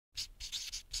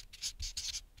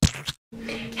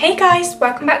Hey guys,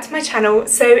 welcome back to my channel.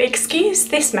 So excuse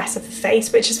this mess of a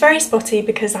face, which is very spotty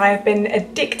because I have been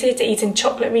addicted to eating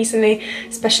chocolate recently,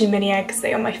 especially mini eggs.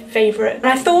 They are my favourite. And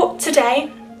I thought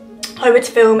today I would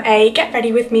film a get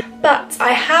ready with me, but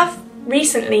I have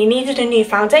recently needed a new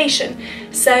foundation.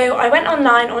 So I went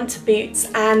online onto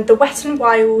Boots, and the Wet n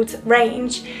Wild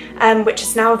range, which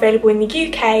is now available in the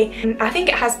UK. I think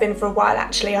it has been for a while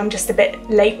actually, I'm just a bit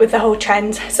late with the whole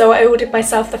trend. So I ordered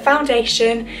myself the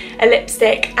foundation, a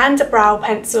lipstick and a brow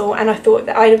pencil, and I thought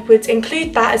that I would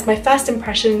include that as my first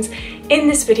impressions in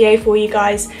this video for you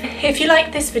guys. If you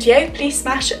like this video, please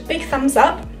smash a big thumbs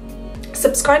up,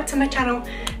 subscribe to my channel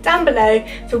down below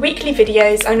for weekly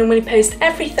videos. I normally post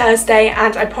every Thursday,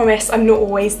 and I promise I'm not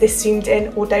always this zoomed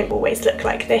in or don't always look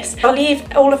like this. I'll leave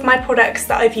all of my products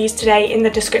that I've used today in the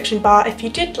description bar if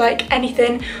you did like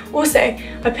anything. Also,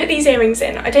 I put these earrings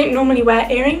in. I don't normally wear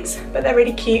earrings, but they're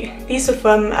really cute. These were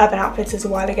from Urban Outfitters a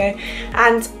while ago.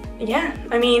 And yeah,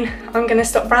 I mean, I'm gonna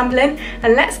stop rambling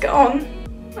and let's get on,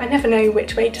 I never know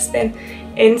which way to spin,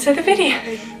 into the video.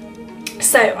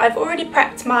 So I've already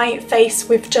prepped my face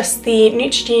with just the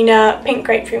Neutrogena Pink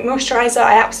Grapefruit Moisturiser.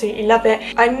 I absolutely love it.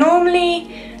 I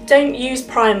normally don't use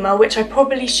primer, which I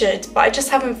probably should, but I just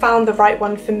haven't found the right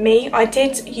one for me. I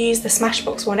did use the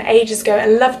Smashbox one ages ago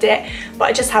and loved it, but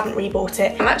I just haven't rebought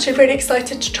it. I'm actually really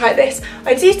excited to try this.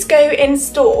 I did go in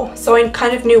store, so I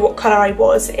kind of knew what colour I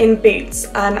was in Boots,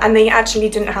 and they actually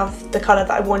didn't have the colour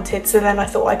that I wanted, so then I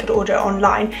thought I could order it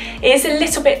online. It is a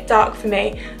little bit dark for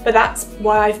me, but that's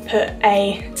why I've put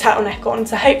a turtleneck on,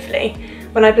 so hopefully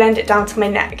when I blend it down to my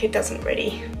neck it doesn't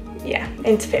really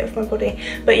interfere with my body.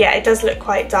 But yeah, it does look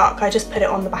quite dark. I just put it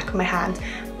on the back of my hand,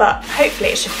 but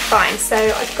hopefully it should be fine. So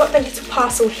I've got the little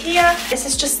parcel here. This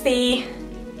is just the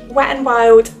Wet n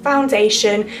Wild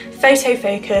foundation, photo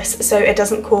focus, so it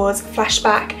doesn't cause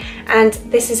flashback, and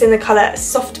this is in the colour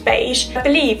soft beige. I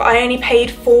believe I only paid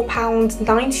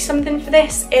 £4.90 something for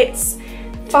this. It's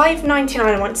 £5.99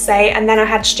 I want to say, and then I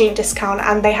had student discount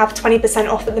and they have 20%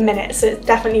 off at the minute, so it's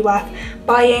definitely worth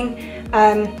buying.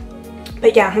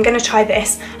 But yeah, I'm gonna try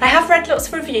this. I have read lots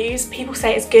of reviews. People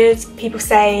say it's good, people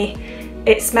say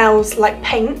it smells like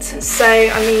paint, so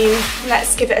I mean,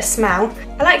 let's give it a smell.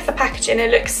 I like the packaging, it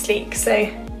looks sleek, so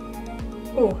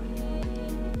ooh.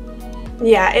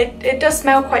 Yeah, it does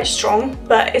smell quite strong,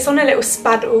 but it's on a little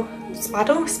spatula,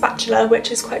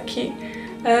 which is quite cute.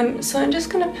 So I'm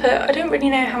just gonna put, I don't really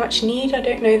know how much you need, I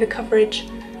don't know the coverage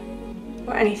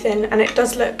or anything, and it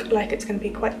does look like it's gonna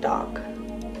be quite dark,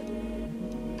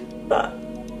 but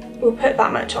we'll put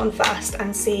that much on first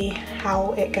and see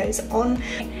how it goes on,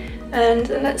 and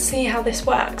let's see how this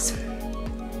works.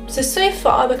 So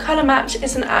far the colour match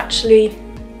isn't actually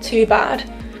too bad.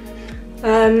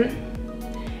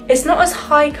 It's not as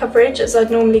high coverage as I'd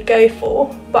normally go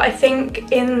for, but I think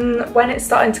when it's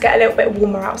starting to get a little bit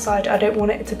warmer outside, I don't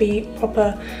want it to be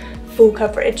proper full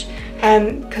coverage,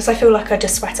 because I feel like I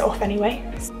just sweat it off anyway.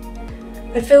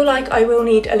 I feel like I will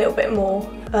need a little bit more,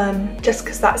 just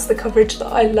because that's the coverage that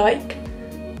I like.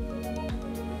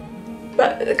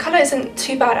 But the colour isn't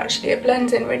too bad actually, it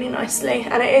blends in really nicely,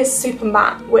 and it is super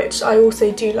matte, which I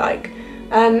also do like.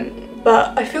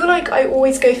 But I feel like I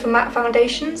always go for matte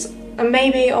foundations, and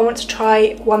maybe I want to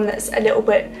try one that's a little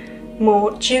bit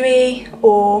more dewy,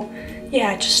 or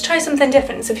yeah, just try something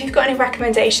different. So if you've got any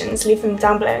recommendations, leave them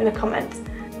down below in the comments.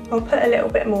 I'll put a little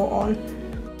bit more on.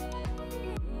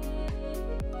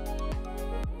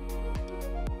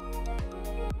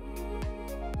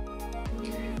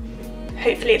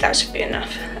 Hopefully that should be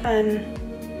enough.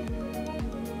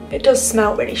 It does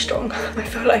smell really strong. I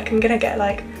feel like I'm gonna get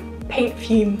like paint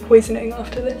fume poisoning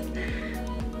after this.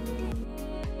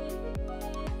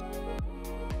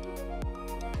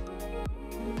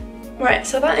 Right,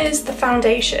 so that is the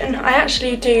foundation. I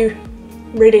actually do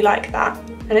really like that,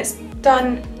 and it's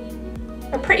done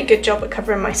a pretty good job at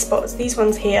covering my spots. These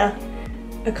ones here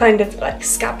are kind of like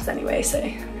scabs anyway, so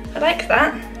I like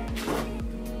that.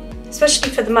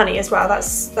 Especially for the money as well,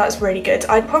 that's really good.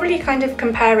 I'd probably kind of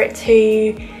compare it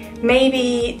to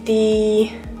maybe the,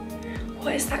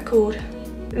 what is that called?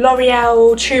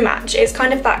 L'Oreal True Match. It's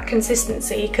kind of that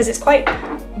consistency because it's quite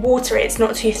watery, it's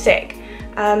not too thick.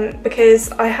 Because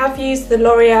I have used the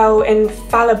L'Oreal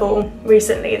Infallible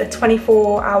recently, the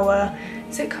 24-hour,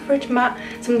 is it coverage matte?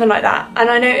 Something like that. And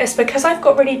I noticed because I've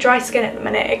got really dry skin at the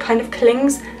minute, it kind of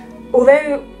clings.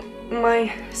 Although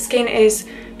my skin is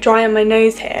dry on my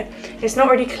nose here, it's not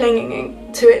really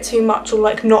clinging to it too much or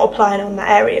like not applying on that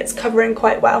area. It's covering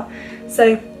quite well.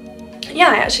 So yeah,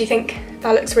 I actually think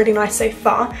that looks really nice so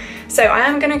far. So I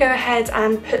am going to go ahead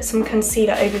and put some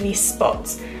concealer over these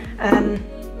spots.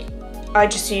 I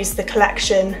just used the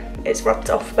Collection it's rubbed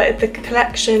off. But the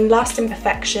collection Lasting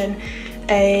Perfection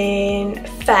in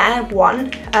Fair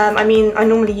 1, I mean, I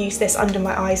normally use this under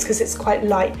my eyes because it's quite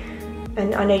light,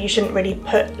 and I know you shouldn't really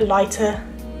put lighter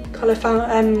colour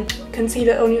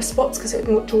concealer on your spots because it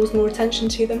draws more attention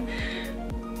to them,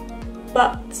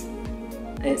 but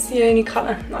it's the only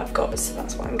colour I've got, so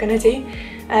that's what I'm going to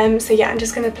do. So yeah, I'm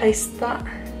just going to place that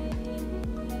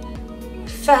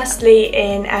firstly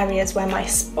in areas where my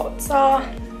spots are.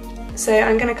 So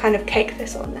I'm going to kind of cake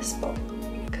this on this spot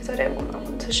because I don't want that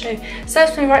one to show.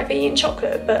 Serves me right for eating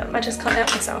chocolate, but I just can't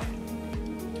help myself.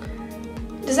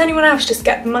 Does anyone else just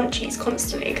get munchies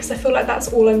constantly? Because I feel like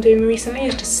that's all I'm doing recently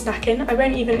is just snacking. I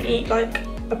won't even eat like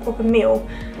a proper meal.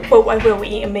 Well, I will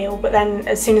eat a meal, but then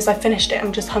as soon as I finished it,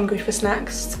 I'm just hungry for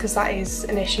snacks because that is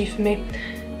an issue for me.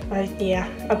 Yeah,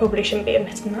 I probably shouldn't be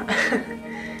admitting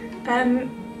that.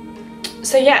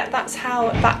 So yeah, that's how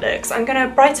that looks. I'm going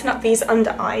to brighten up these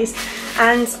under eyes,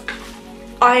 and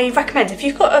I recommend if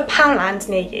you've got a Poundland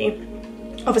near you,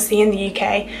 obviously in the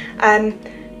UK,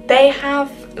 they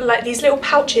have like these little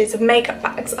pouches of makeup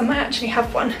bags. I might actually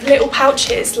have one. Little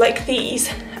pouches like these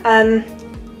that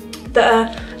are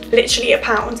literally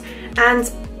 £1,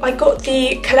 and I got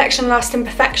the collection Lasting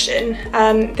Perfection.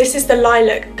 This is the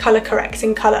lilac colour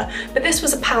correcting colour, but this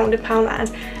was £1 at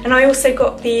Poundland. And I also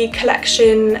got the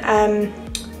collection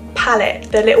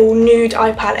palette, the little nude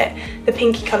eye palette, the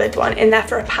pinky coloured one, in there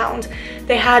for £1.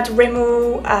 They had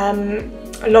Rimmel,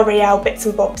 L'Oreal bits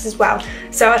and bobs as well.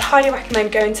 So I'd highly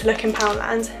recommend going to look in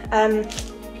Poundland,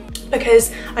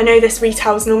 because I know this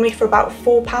retails normally for about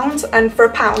 £4, and for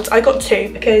 £1 I got 2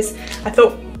 because I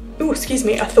thought, oh excuse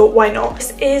me, I thought why not.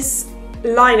 This is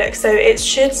lilac, so it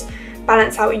should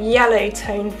balance out yellow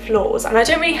tone flaws, and I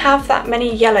don't really have that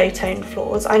many yellow tone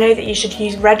flaws. I know that you should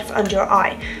use red under your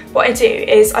eye. What I do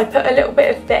is I put a little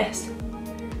bit of this,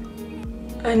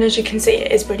 and as you can see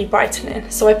it is really brightening,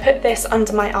 so I put this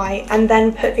under my eye and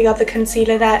then put the other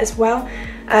concealer there as well,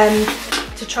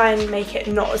 to try and make it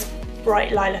not as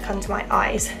bright lilac under my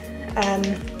eyes.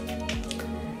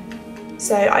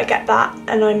 So I get that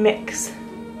and I mix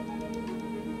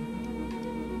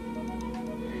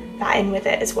that in with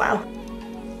it as well.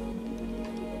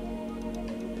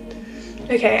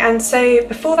 Okay, and so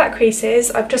before that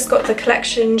creases, I've just got the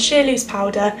collection Sheer Loose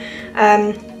Powder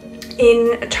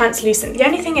in translucent. The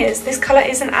only thing is, this colour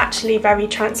isn't actually very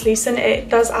translucent. It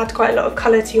does add quite a lot of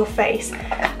colour to your face,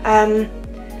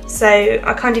 so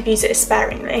I kind of use it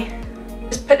sparingly.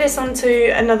 Just put this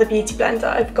onto another beauty blender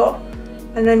I've got,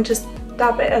 and then just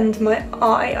dab it under my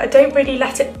eye. I don't really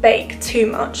let it bake too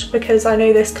much because I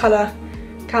know this colour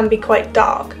can be quite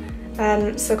dark,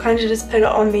 so kind of just put it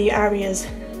on the areas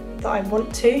that I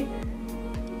want to,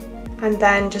 and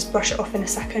then just brush it off in a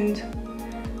second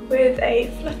with a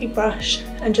fluffy brush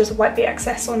and just wipe the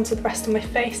excess onto the rest of my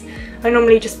face. I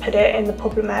normally just put it in the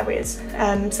problem areas,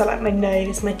 so like my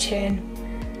nose, my chin,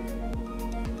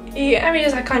 the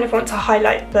areas I kind of want to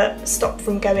highlight but stop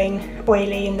from going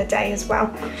oily in the day as well.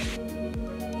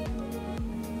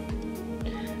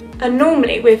 And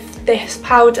normally with this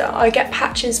powder I get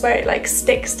patches where it like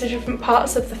sticks to different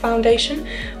parts of the foundation,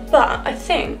 but I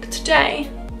think today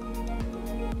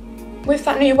with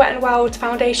that new Wet n Wild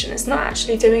foundation it's not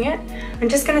actually doing it. I'm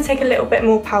just going to take a little bit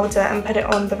more powder and put it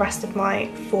on the rest of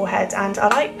my forehead, and I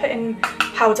like putting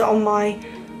powder on my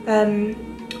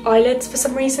eyelids for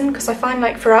some reason, because I find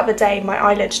like throughout the day my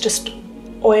eyelids just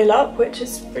oil up, which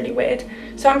is really weird.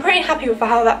 So I'm pretty happy with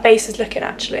how that base is looking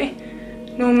actually.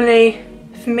 Normally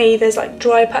for me there's like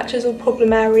dry patches or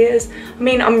problem areas. I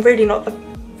mean, I'm really not the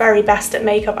very best at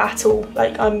makeup at all.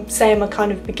 Like I'm saying, I'm a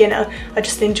kind of beginner. I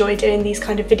just enjoy doing these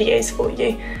kind of videos for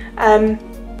you.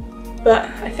 But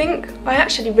I think I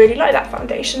actually really like that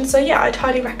foundation. So yeah, I'd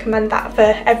highly recommend that for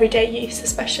everyday use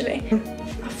especially.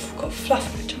 I've got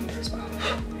fluff in my jumper as well.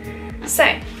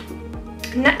 So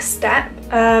next step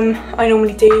I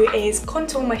normally do is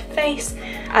contour my face.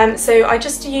 So I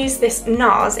just use this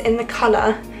NARS in the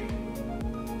colour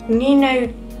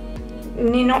Ninochia.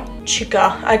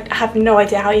 I have no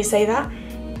idea how you say that.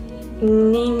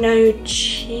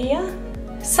 Ninochia?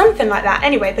 Something like that.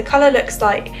 Anyway, the colour looks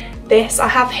like this. I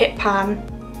have Hit Pan,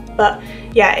 but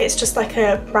yeah, it's just like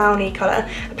a brownie colour.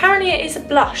 Apparently it is a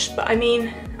blush, but I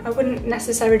mean, I wouldn't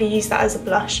necessarily use that as a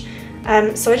blush.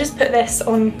 So I just put this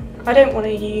on. I don't want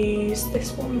to use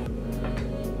this one.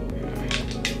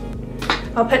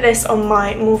 I'll put this on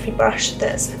my Morphe brush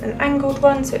that's an angled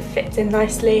one so it fits in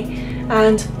nicely,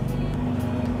 and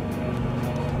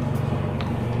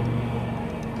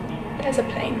there's a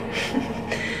plane.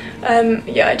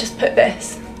 Yeah, I just put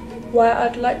this where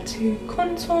I'd like to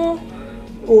contour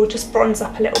or just bronze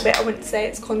up a little bit. I wouldn't say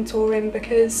it's contouring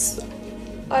because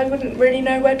I wouldn't really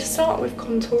know where to start with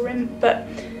contouring, but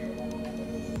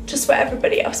just where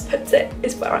everybody else puts it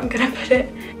is where I'm gonna put it.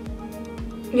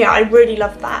 Yeah, I really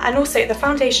love that. And also the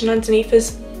foundation underneath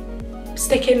is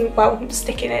sticking,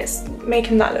 it's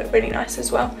making that look really nice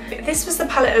as well. This was the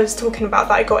palette I was talking about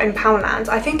that I got in Poundland.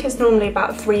 I think it's normally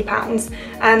about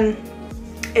 £3.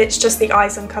 It's just the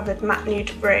Eyes Uncovered Matte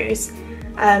Nude Rose.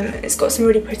 It's got some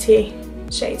really pretty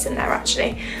shades in there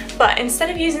actually. But instead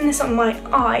of using this on my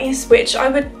eyes, which I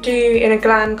would do in a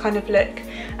glam kind of look,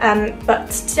 but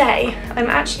today I'm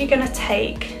actually going to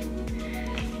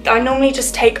I normally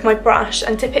just take my brush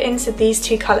and dip it into these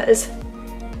two colours,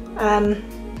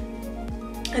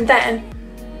 and then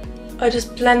I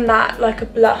just blend that like a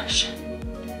blush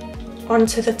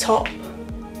onto the top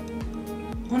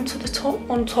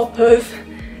on top of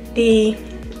the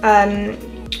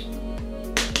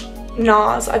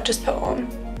NARS I've just put on.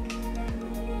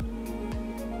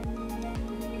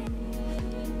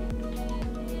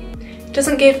 It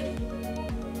doesn't give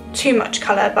too much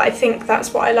colour, but I think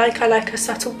that's what I like. I like a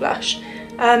subtle blush.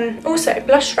 Also,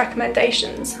 blush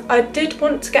recommendations. I did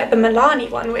want to get the Milani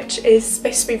one, which is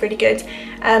supposed to be really good.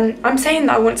 I'm saying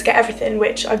that I want to get everything,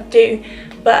 which I do,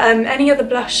 but any other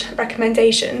blush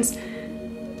recommendations?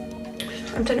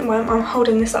 I don't know why I'm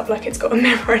holding this up like it's got a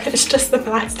mirror and it's just the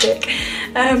plastic.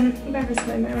 Where is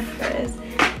my mirror? There it is.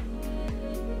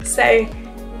 So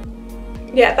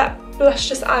yeah, that blush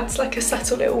just adds like a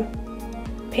subtle little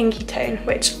pinky tone,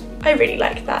 which I really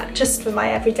like that, just for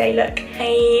my everyday look.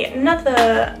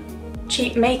 Another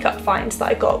cheap makeup find that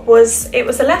I got was a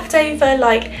leftover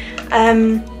like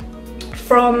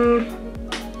from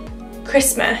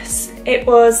Christmas. It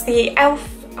was the e.l.f.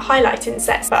 highlighting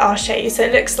sets, but I'll show you. So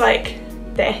it looks like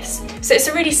this. So it's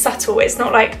a really subtle, it's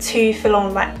not like too full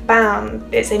on like bam,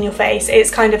 it's in your face. It's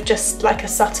kind of just like a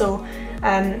subtle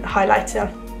highlighter,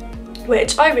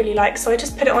 which I really like. So I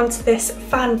just put it onto this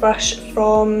fan brush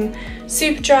from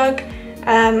Superdrug.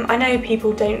 I know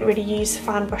people don't really use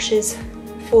fan brushes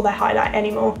for their highlight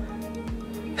anymore.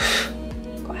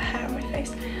 Got hair on my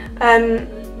face.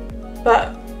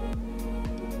 But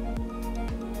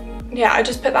yeah, I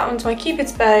just put that onto my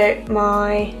Cupid's bow,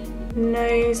 my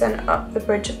nose, and up the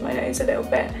bridge of my nose a little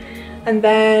bit, and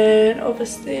then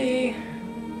obviously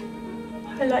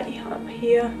highlight up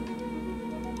here.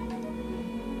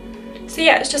 So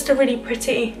yeah, it's just a really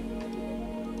pretty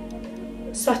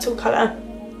subtle colour.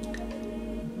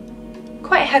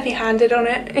 Quite heavy-handed on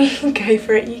it. You can go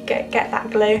for it, you get that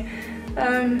glow.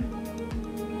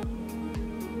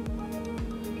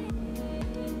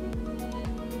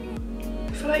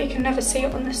 I feel like you can never see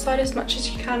it on this side as much as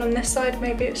you can on this side.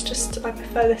 Maybe it's just I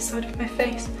prefer this side of my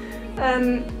face.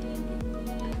 Some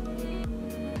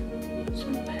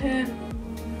up here.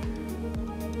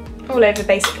 All over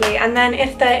basically, and then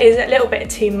if there is a little bit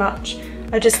too much,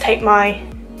 I just take my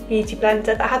beauty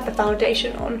blender that had the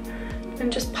foundation on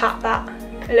and just pat that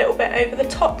a little bit over the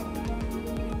top,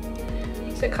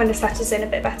 so it kind of settles in a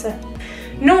bit better.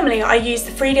 Normally I use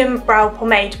the Freedom Brow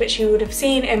Pomade, which you would have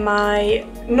seen in my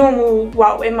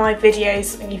in my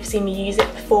videos, you've seen me use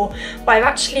it before, but I've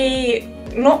actually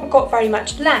not got very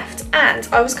much left, and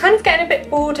I was kind of getting a bit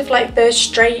bored of like the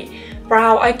straight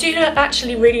brow. I do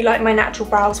actually really like my natural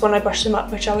brows when I brush them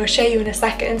up, which I will show you in a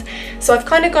second. So I've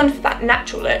kind of gone for that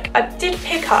natural look. I did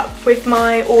pick up with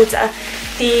my order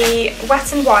the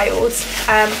Wet n Wild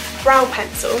brow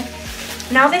pencil.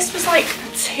 Now this was like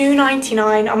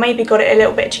 £2.99. I maybe got it a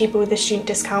little bit cheaper with the student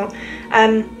discount.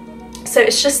 So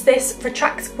it's just this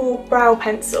retractable brow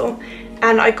pencil,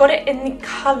 and I got it in the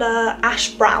colour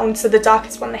ash brown, so the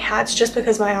darkest one they had, just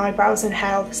because my eyebrows and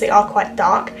hair obviously are quite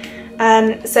dark.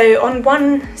 So on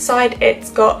one side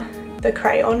it's got the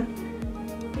crayon,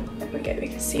 there we go, we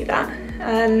can see that,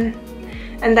 and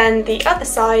then the other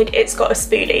side it's got a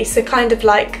spoolie, so kind of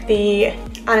like the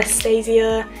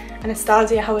Anastasia,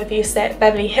 however you say it,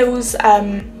 Beverly Hills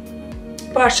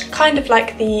brush, kind of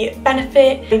like the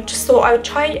Benefit. I just thought I would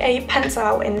try a pencil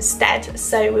out instead,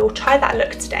 so we'll try that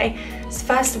look today. So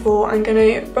first of all, I'm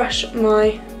going to brush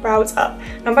my brows up.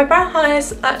 Now my brow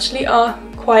hairs actually are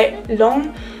quite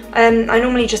long. I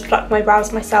normally just pluck my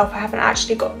brows myself. I haven't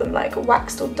actually got them like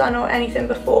waxed or done or anything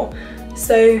before,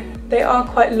 so they are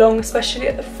quite long, especially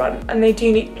at the front, and they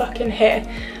do need plucking here.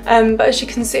 But as you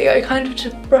can see, I kind of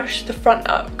just brush the front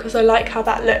up because I like how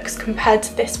that looks compared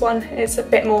to this one. It's a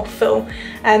bit more full.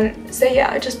 So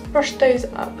yeah, I just brush those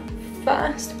up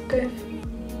first, go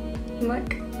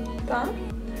like that.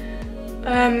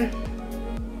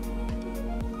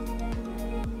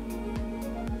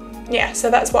 Yeah, so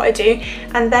that's what I do,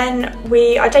 and then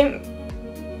I don't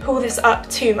pull this up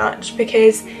too much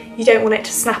because you don't want it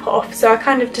to snap off, so I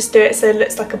kind of just do it so it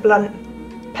looks like a blunt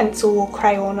pencil or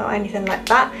crayon or anything like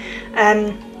that.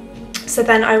 So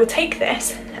then I will take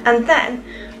this, and then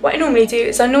what I normally do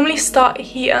is I normally start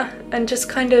here and just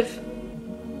kind of,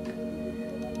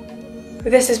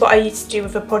 this is what I used to do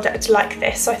with a product like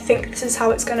this, so I think this is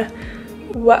how it's going to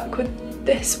work with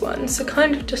this one. So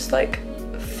kind of just like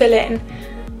fill in.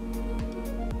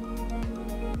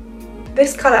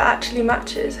 This colour actually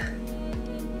matches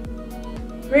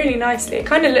really nicely. It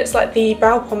kind of looks like the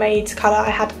brow pomade colour I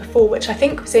had before, which I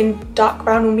think was in dark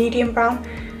brown or medium brown.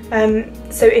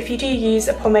 So if you do use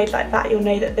a pomade like that, you'll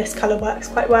know that this colour works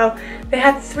quite well. They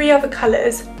had 3 other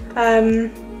colours,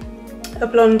 a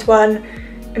blonde one,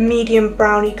 a medium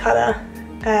browny colour,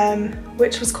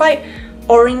 which was quite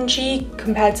orangey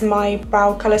compared to my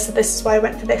brow colour, so this is why I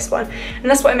went for this one. And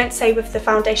that's what I meant to say with the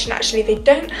foundation. Actually, they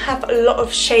don't have a lot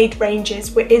of shade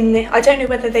ranges within the, I don't know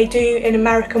whether they do in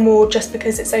America more just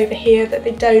because it's over here that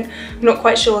they don't, I'm not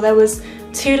quite sure. There was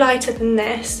 2 lighter than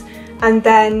this, and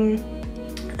then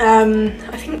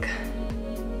I think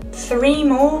 3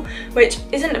 more, which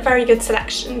isn't a very good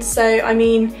selection. So I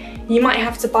mean, you might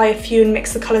have to buy a few and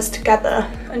mix the colours together.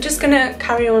 I'm just gonna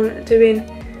carry on doing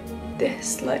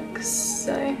this like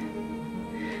so,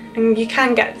 and you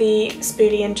can get the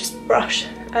spoolie and just brush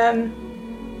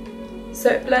so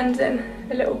it blends in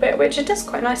a little bit, which it does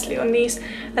quite nicely on these.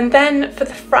 And then for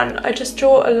the front, I just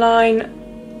draw a line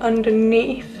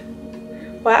underneath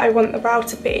where I want the brow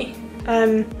to be.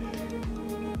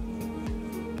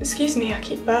 Excuse me, I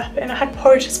keep burping. I had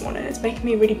porridge this morning, it's making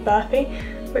me really burpy,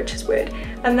 which is weird.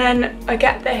 And then I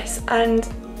get this and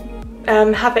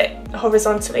have it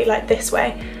horizontally like this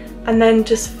way, and then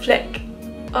just flick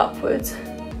upwards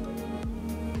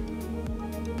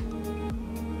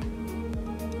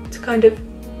to kind of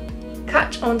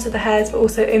catch onto the hairs, but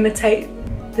also imitate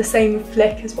the same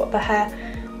flick as what the hair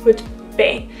would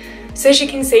be. So as you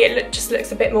can see, it just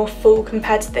looks a bit more full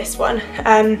compared to this one,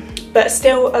 but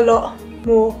still a lot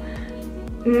more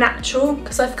natural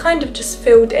because I've kind of just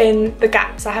filled in the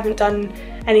gaps. I haven't done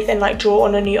anything like draw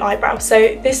on a new eyebrow.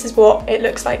 So this is what it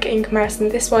looks like in comparison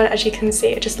to this one. As you can see,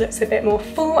 it just looks a bit more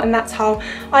full, and that's how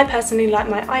I personally like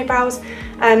my eyebrows.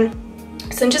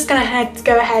 So I'm just gonna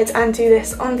go ahead and do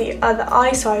this on the other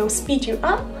eye, so I will speed you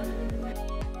up.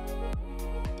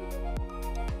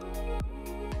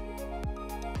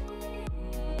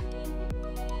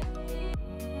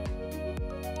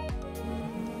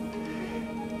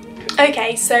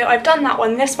 Okay, so I've done that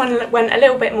one. This one went a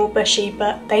little bit more bushy,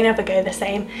 but they never go the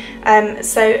same.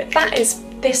 So that is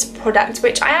this product,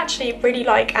 which I actually really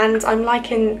like, and I'm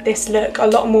liking this look a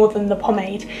lot more than the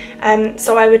pomade.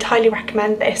 So I would highly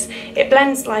recommend this. It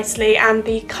blends nicely and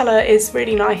the colour is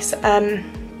really nice.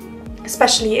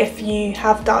 Especially if you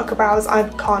have darker brows. I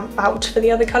can't vouch for the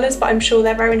other colours, but I'm sure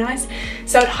they're very nice.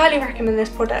 So I'd highly recommend this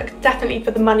product, definitely for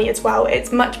the money as well.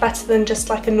 It's much better than just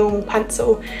like a normal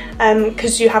pencil,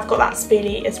 because you have got that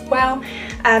spoolie as well.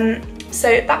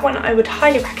 So that one I would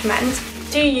highly recommend.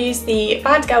 Do use the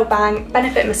Bad Girl Bang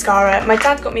Benefit Mascara. My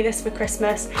dad got me this for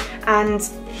Christmas and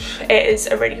it is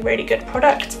a really, really good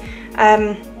product.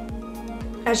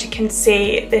 As you can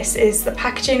see, this is the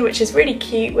packaging, which is really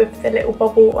cute with the little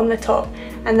bubble on the top,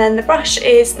 and then the brush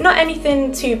is not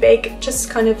anything too big,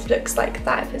 just kind of looks like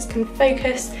that if it can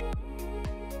focus.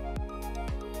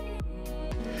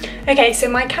 Okay, so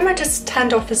my camera just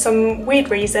turned off for some weird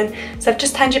reason, so I've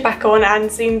just turned it back on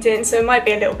and zoomed in, so it might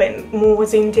be a little bit more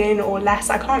zoomed in or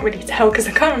less, I can't really tell because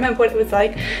I can't remember what it was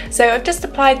like. So I've just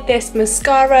applied this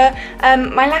mascara.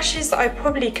 My lashes, I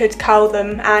probably could curl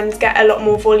them and get a lot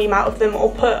more volume out of them, or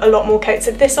put a lot more coats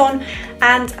of this on.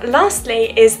 And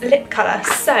lastly is lip colour.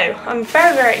 So I'm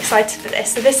very, very excited for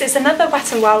this. So this is another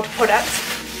Wet n Wild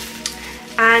product.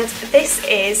 And this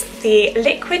is the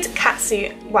Liquid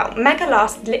Katsu, well, Mega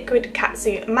Last Liquid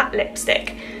Katsu Matte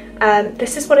Lipstick.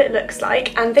 This is what it looks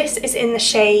like, and this is in the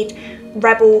shade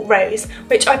Rebel Rose,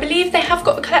 which I believe they have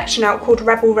got a collection out called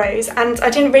Rebel Rose, and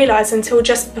I didn't realise until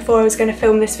just before I was going to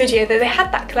film this video that they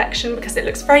had that collection, because it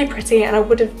looks very pretty and I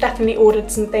would have definitely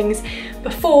ordered some things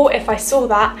before if I saw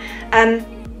that.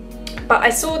 But I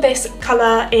saw this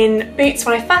colour in Boots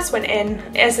when I first went in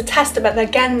as a tester, but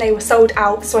again they were sold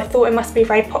out, so I thought it must be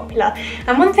very popular.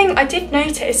 And one thing I did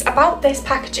notice about this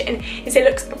packaging is it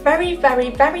looks very, very,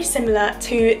 very similar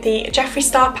to the Jeffree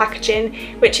Star packaging,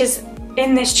 which is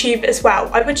in this tube as well.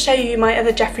 I would show you my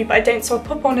other Jeffree, but I don't, so I'll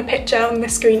pop on a picture on the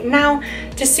screen now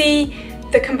to see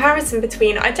the comparison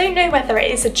between. I don't know whether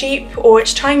it is a dupe or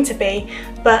it's trying to be,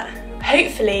 but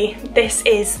hopefully this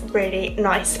is really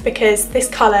nice because this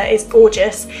colour is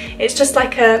gorgeous. It's just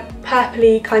like a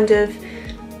purpley kind of,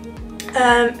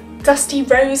 dusty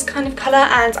rose kind of colour,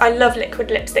 and I love liquid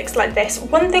lipsticks like this.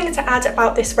 One thing to add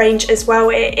about this range as well,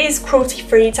 it is cruelty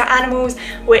free to animals,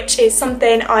 which is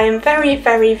something I am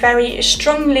very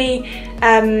strongly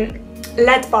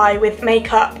led by with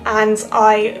makeup, and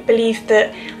I believe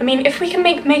that, I mean, if we can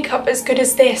make makeup as good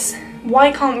as this,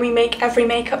 why can't we make every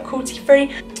makeup cruelty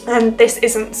free? And this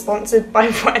isn't sponsored by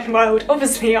Wet n Wild.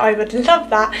 Obviously I would love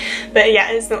that, but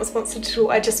yeah, it's not sponsored at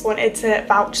all. I just wanted to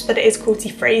vouch that it is cruelty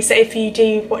free. So if you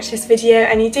do watch this video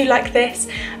and you do like this,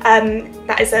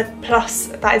 that is a plus,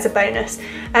 that is a bonus.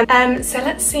 So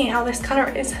let's see how this colour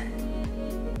is.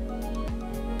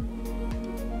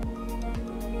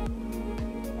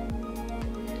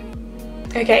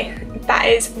 Okay, that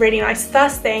is really nice.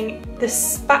 First thing, the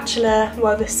spatula,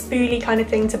 well, the spoolie kind of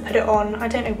thing to put it on, I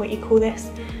don't know what you call this,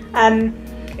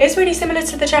 it's really similar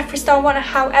to the Jeffree Star one.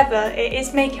 However, it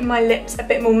is making my lips a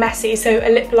bit more messy, so a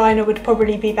lip liner would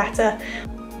probably be better.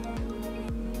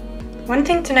 One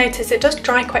thing to notice, it does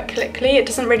dry quite quickly, it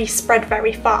doesn't really spread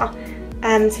very far,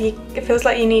 so it feels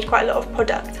like you need quite a lot of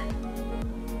product.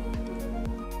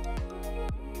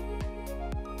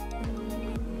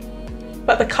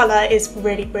 But the colour is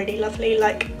really lovely,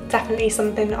 like definitely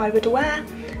something I would wear.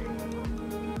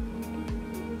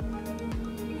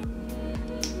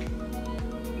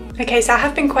 Okay, so I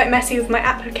have been quite messy with my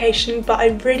application, but I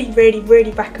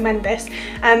really recommend this.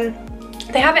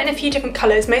 They have it in a few different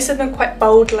colours, most of them quite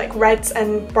bold, like reds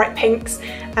and bright pinks.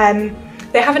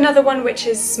 They have another one which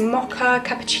is mocha,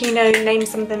 cappuccino, named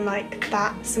something like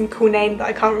that, some cool name that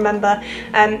I can't remember.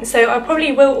 So I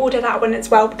probably will order that one as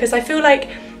well, because I feel like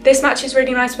this matches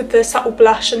really nice with the subtle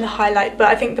blush and the highlight, but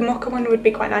I think the mocha one would be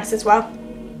quite nice as well.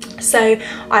 So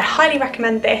I highly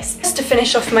recommend this. Just to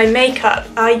finish off my makeup,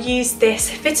 I used this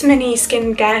Vitamin E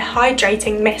Skincare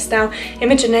Hydrating Mist. Now,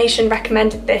 Imagination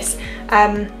recommended this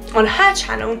on her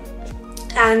channel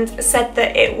and said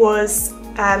that it was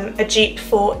a dupe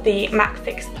for the MAC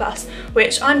Fix Plus,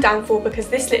 which I'm down for because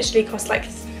this literally costs like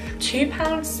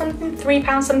 £2 something,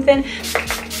 £3 something.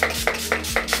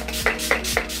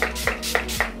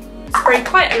 Spray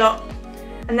quite a lot,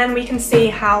 and then we can see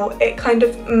how it kind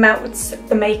of melts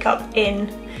the makeup in,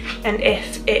 and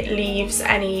if it leaves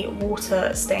any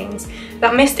water stains.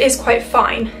 That mist is quite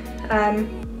fine.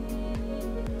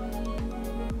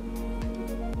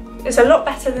 It's a lot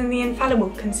better than the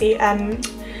Infallible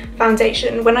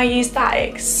foundation. When I used that,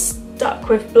 it stuck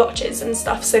with blotches and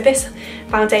stuff, so this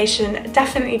foundation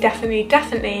definitely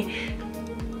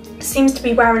seems to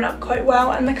be wearing up quite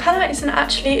well, and the colour isn't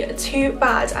actually too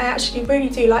bad. I actually really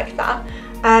do like that.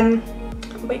 I'll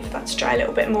wait for that to dry a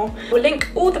little bit more. We'll link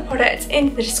all the products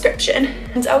in the description,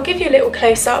 and I'll give you a little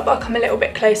close up. I'll come a little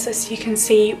bit closer so you can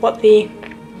see what the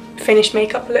finished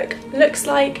makeup looks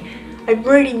like. I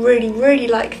really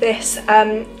like this.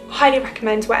 Highly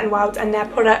recommend Wet n Wild and their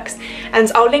products,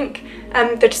 and I'll link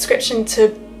the description to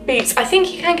Boots. I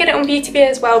think you can get it on Beauty Bay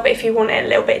as well, but if you want it a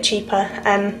little bit cheaper,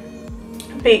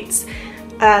 Boots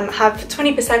have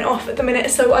 20% off at the minute,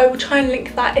 so I will try and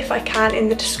link that if I can in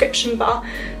the description bar.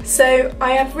 So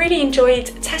I have really enjoyed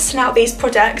testing out these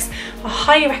products. I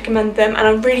highly recommend them, and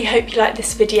I really hope you liked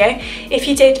this video. If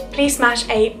you did, please smash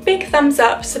a big thumbs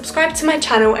up, subscribe to my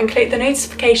channel and click the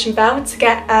notification bell to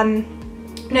get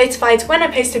notified when I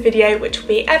post a video, which will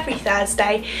be every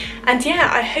Thursday. And yeah,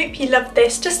 I hope you loved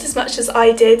this just as much as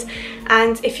I did,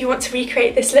 and if you want to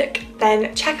recreate this look,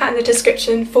 then check out in the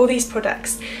description for these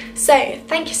products. So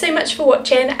thank you so much for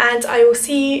watching, and I will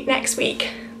see you next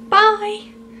week. Bye!